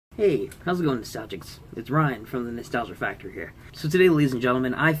Hey, how's it going, Nostalgics? It's Ryan from the Nostalgia Factor here. So today, ladies and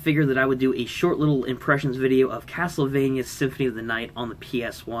gentlemen, I figured that I would do a short little impressions video of Castlevania Symphony of the Night on the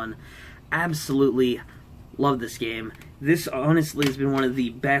PS1. Absolutely love this game. This honestly has been one of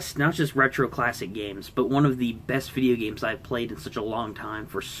the best, not just retro classic games, but one of the best video games I've played in such a long time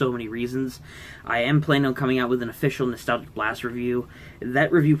for so many reasons. I am planning on coming out with an official Nostalgic Blast review.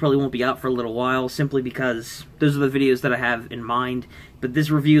 That review probably won't be out for a little while, simply because those are the videos that I have in mind. But this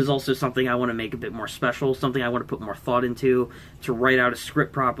review is also something I want to make a bit more special, something I want to put more thought into, to write out a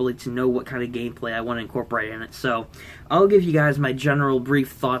script properly, to know what kind of gameplay I want to incorporate in it. So I'll give you guys my general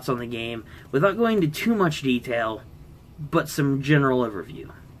brief thoughts on the game without going into too much detail, but some general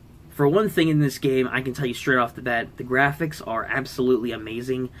overview. For one thing in this game, I can tell you straight off the bat, the graphics are absolutely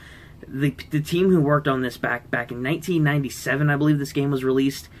amazing. The team who worked on this back in 1997, I believe this game was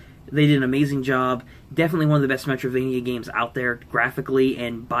released, they did an amazing job. Definitely one of the best Metroidvania games out there, graphically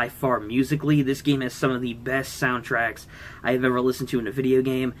and by far musically. This game has some of the best soundtracks I have ever listened to in a video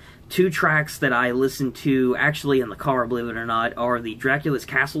game. Two tracks that I listened to, actually in the car, believe it or not, are the Dracula's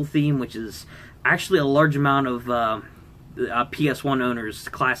Castle theme, which is actually a large amount of PS1 owners'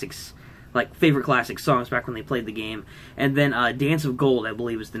 classics, like favorite classic songs back when they played the game. And then Dance of Gold, I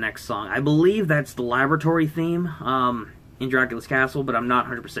believe, is the next song. I believe that's the laboratory theme in Dracula's Castle, but I'm not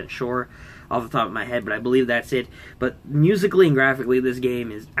 100% sure off the top of my head, but I believe that's it. But musically and graphically, this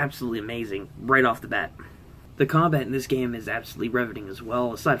game is absolutely amazing right off the bat. The combat in this game is absolutely riveting as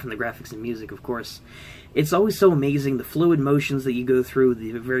well, aside from the graphics and music, of course. It's always so amazing, the fluid motions that you go through,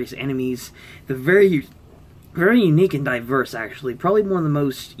 the various enemies, the very unique and diverse, actually. Probably one of the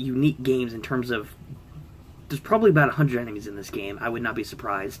most unique games in terms of... There's probably about 100 enemies in this game. I would not be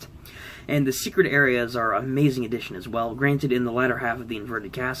surprised. And the secret areas are an amazing addition as well. Granted, in the latter half of the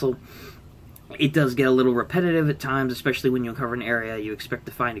inverted castle, it does get a little repetitive at times, especially when you uncover an area you expect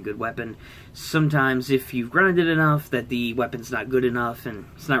to find a good weapon. Sometimes, if you've grinded enough, that the weapon's not good enough and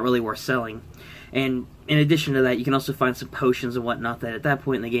it's not really worth selling. And in addition to that, you can also find some potions and whatnot that at that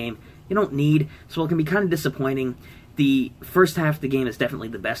point in the game you don't need, so it can be kind of disappointing. The first half of the game is definitely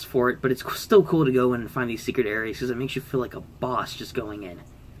the best for it, but it's still cool to go in and find these secret areas because it makes you feel like a boss just going in. And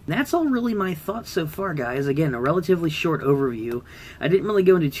that's all really my thoughts so far, guys. Again, a relatively short overview. I didn't really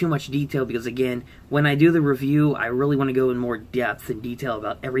go into too much detail because, again, when I do the review, I really want to go in more depth and detail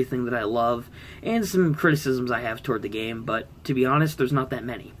about everything that I love and some criticisms I have toward the game, but to be honest, there's not that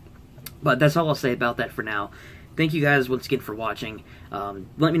many. But that's all I'll say about that for now. Thank you guys once again for watching.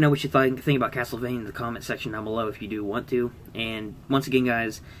 Let me know what you think about Castlevania in the comment section down below if you do want to. And once again,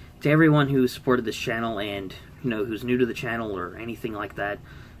 guys, to everyone who supported this channel and who's new to the channel or anything like that,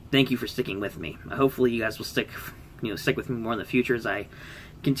 thank you for sticking with me. Hopefully, you guys will stick with me more in the future as I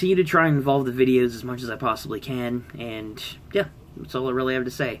continue to try and involve the videos as much as I possibly can. And yeah, that's all I really have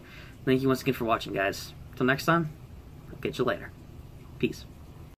to say. Thank you once again for watching, guys. Till next time, I'll catch you later. Peace.